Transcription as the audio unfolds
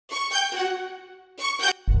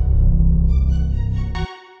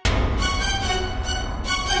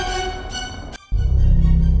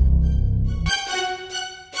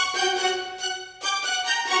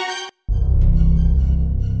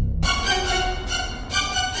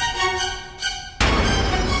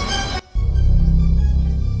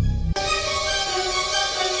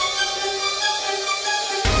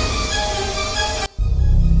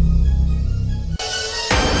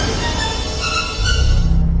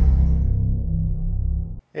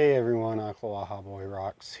Hey everyone, Uncle Aha Boy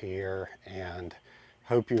Rocks here, and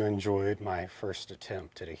hope you enjoyed my first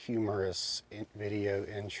attempt at a humorous video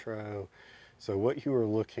intro. So what you are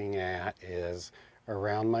looking at is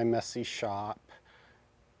around my messy shop.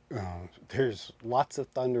 There's lots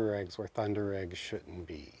of Thundereggs where Thundereggs shouldn't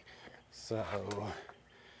be. So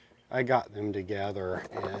I got them together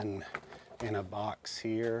in a box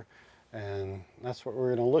here, and that's what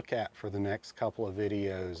we're going to look at for the next couple of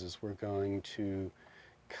videos. Is we're going to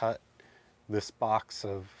cut this box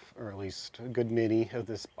of, or at least a good many of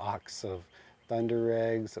this box of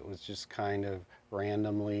Thundereggs that was just kind of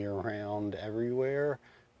randomly around everywhere,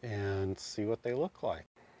 and see what they look like.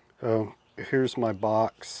 So here's my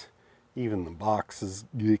box. Even the box is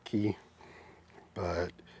geeky,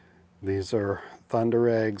 but these are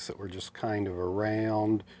Thundereggs that were just kind of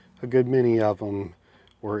around. A good many of them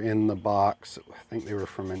were in the box. I think they were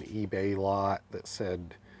from an eBay lot that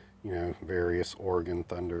said, you know, various Oregon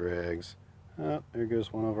Thundereggs. Oh, there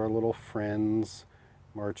goes one of our little friends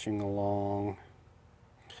marching along.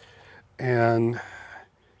 And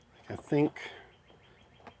I think,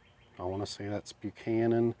 I want to say that's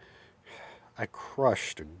Buchanan. I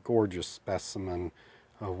crushed a gorgeous specimen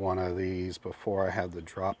of one of these before I had the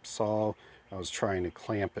drop saw. I was trying to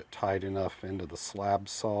clamp it tight enough into the slab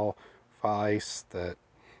saw vise that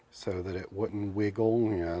so that it wouldn't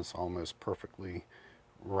wiggle. You know, it's almost perfectly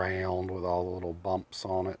round with all the little bumps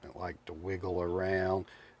on it. It liked to wiggle around,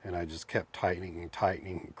 and I just kept tightening and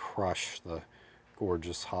tightening and crushed the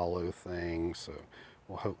gorgeous hollow thing. So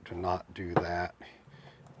we'll hope to not do that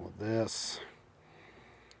with this.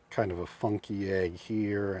 Kind of a funky egg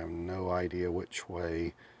here. I have no idea which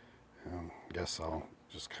way. Guess I'll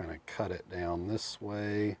just kind of cut it down this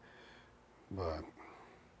way, but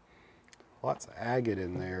lots of agate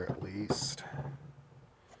in there at least.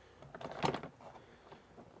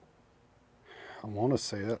 I want to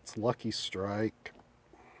say that's Lucky Strike.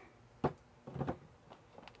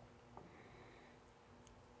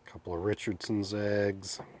 Couple of Richardson's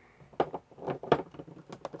eggs.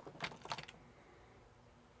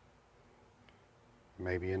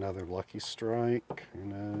 Maybe another Lucky Strike, who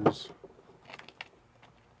knows?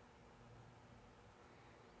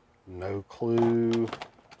 No clue.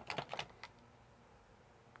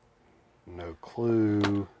 No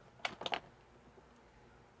clue.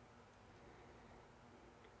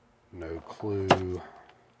 No clue.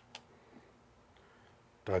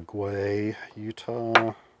 Dugway,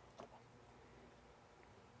 Utah.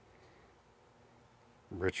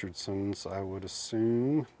 Richardson's, I would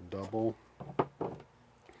assume, double.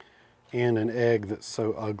 And an egg that's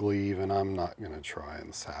so ugly even I'm not going to try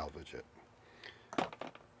and salvage it.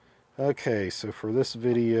 Okay, so for this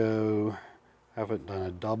video, I haven't done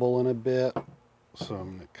a double in a bit, so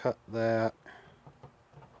I'm going to cut that.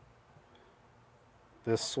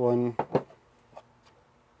 This one.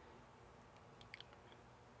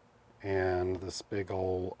 And this big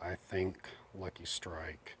old, I think, Lucky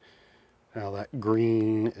Strike. Now that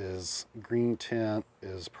green tint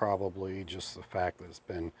is probably just the fact that it's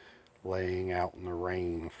been laying out in the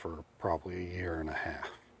rain for probably a year and a half.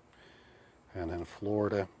 And in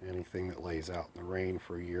Florida, anything that lays out in the rain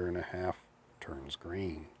for a year and a half turns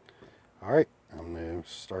green. All right, I'm going to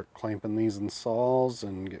start clamping these in saws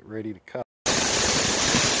and get ready to cut.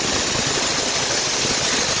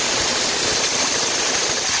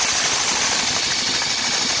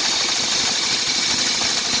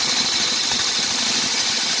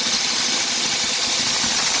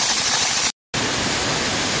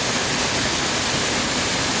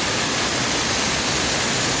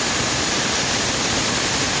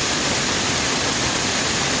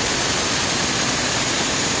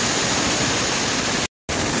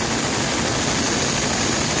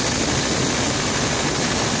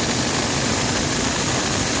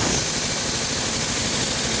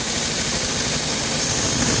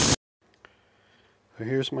 So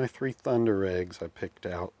here's my 3 Thundereggs I picked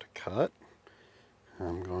out to cut.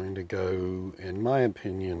 I'm going to go, in my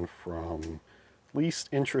opinion, from least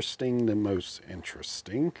interesting to most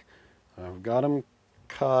interesting. I've got them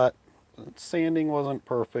cut. Sanding wasn't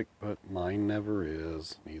perfect, but mine never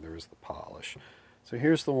is. Neither is the polish. So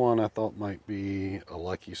here's the one I thought might be a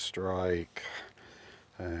Lucky Strike.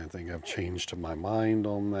 I think I've changed my mind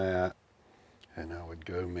on that. And I would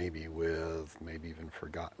go maybe with even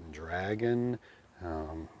Forgotten Dragon.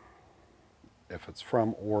 If it's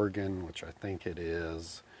from Oregon, which I think it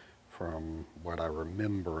is, from what I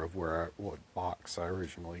remember of what box I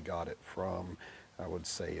originally got it from, I would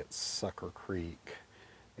say it's Sucker Creek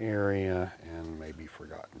area and maybe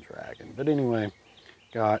Forgotten Dragon. But anyway,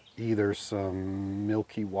 got either some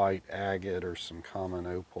milky white agate or some common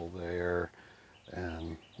opal there,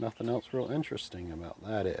 and nothing else real interesting about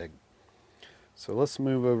that egg. So let's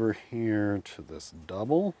move over here to this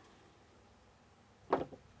double. It's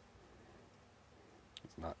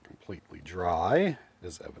not completely dry,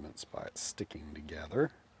 as evidenced by it sticking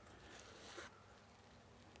together.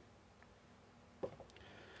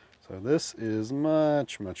 So this is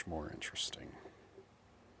much, much more interesting.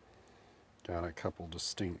 Got a couple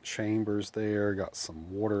distinct chambers there, got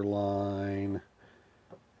some water line,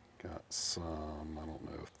 got some, I don't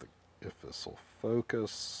know if this will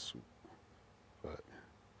focus, but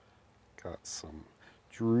got some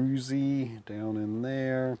druzy down in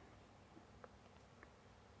there.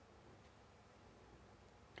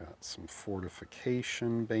 Got some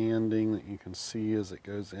fortification banding that you can see as it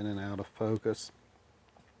goes in and out of focus.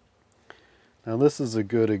 Now this is a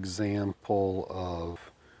good example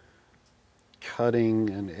of cutting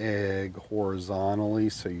an egg horizontally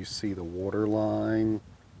so you see the water line.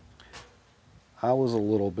 I was a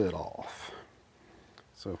little bit off.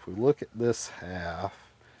 So if we look at this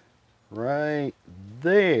half, right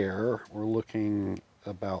there, we're looking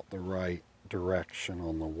about the right direction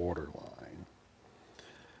on the water line.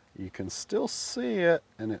 You can still see it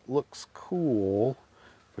and it looks cool,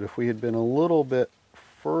 but if we had been a little bit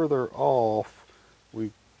further off,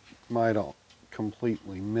 we might have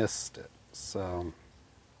completely missed it. So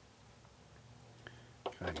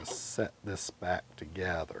kind of set this back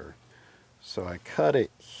together. So I cut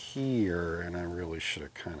it here, and I really should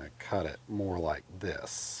have kind of cut it more like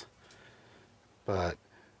this. But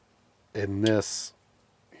in this,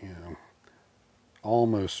 you know,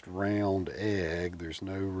 almost round egg, there's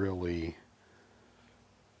no really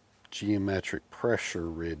geometric pressure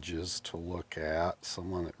ridges to look at.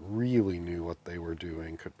 Someone that really knew what they were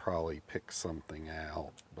doing could probably pick something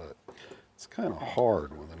out, but it's kind of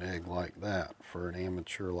hard with an egg like that for an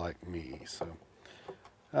amateur like me. So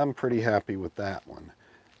I'm pretty happy with that one.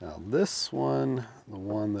 Now this one, the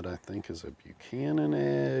one that I think is a Buchanan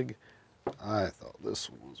egg, I thought this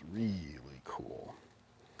one was really cool.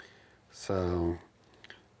 So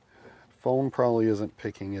phone probably isn't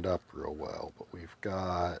picking it up real well, but we've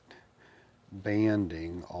got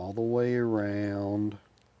banding all the way around.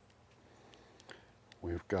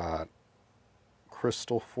 We've got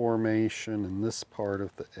crystal formation in this part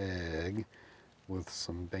of the egg with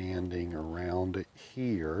some banding around it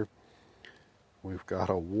here. We've got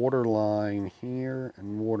a water line here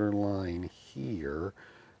and water line here,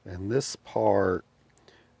 and this part,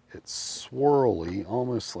 it's swirly,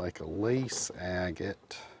 almost like a lace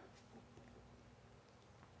agate.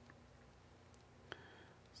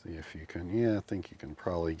 See if you can, yeah, I think you can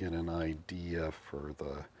probably get an idea for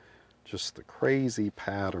just the crazy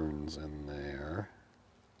patterns in there.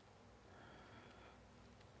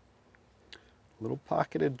 Little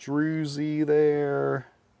pocket of druzy there.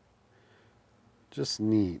 Just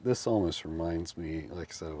neat. This almost reminds me, like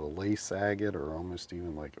I said, of a lace agate or almost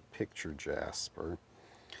even like a picture jasper.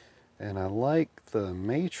 And I like the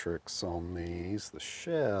matrix on these, the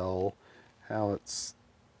shell, how it's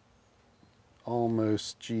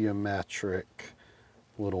almost geometric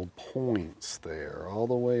little points there all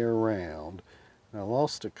the way around. And I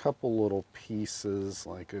lost a couple little pieces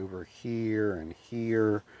like over here and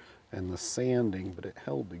here and the sanding, but it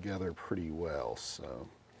held together pretty well. So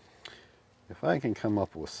if I can come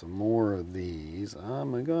up with some more of these,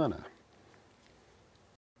 I'm gonna.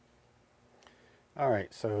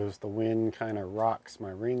 Alright, so as the wind kind of rocks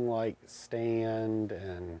my ring light stand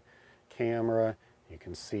and camera, you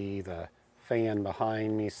can see the fan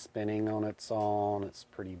behind me spinning on its own. It's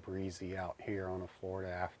pretty breezy out here on a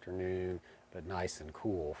Florida afternoon, but nice and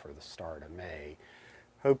cool for the start of May.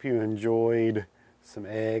 Hope you enjoyed some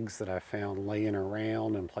eggs that I found laying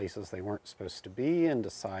around in places they weren't supposed to be and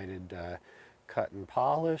decided to cut and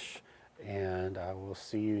polish. And I will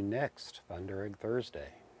see you next Thunderegg Thursday.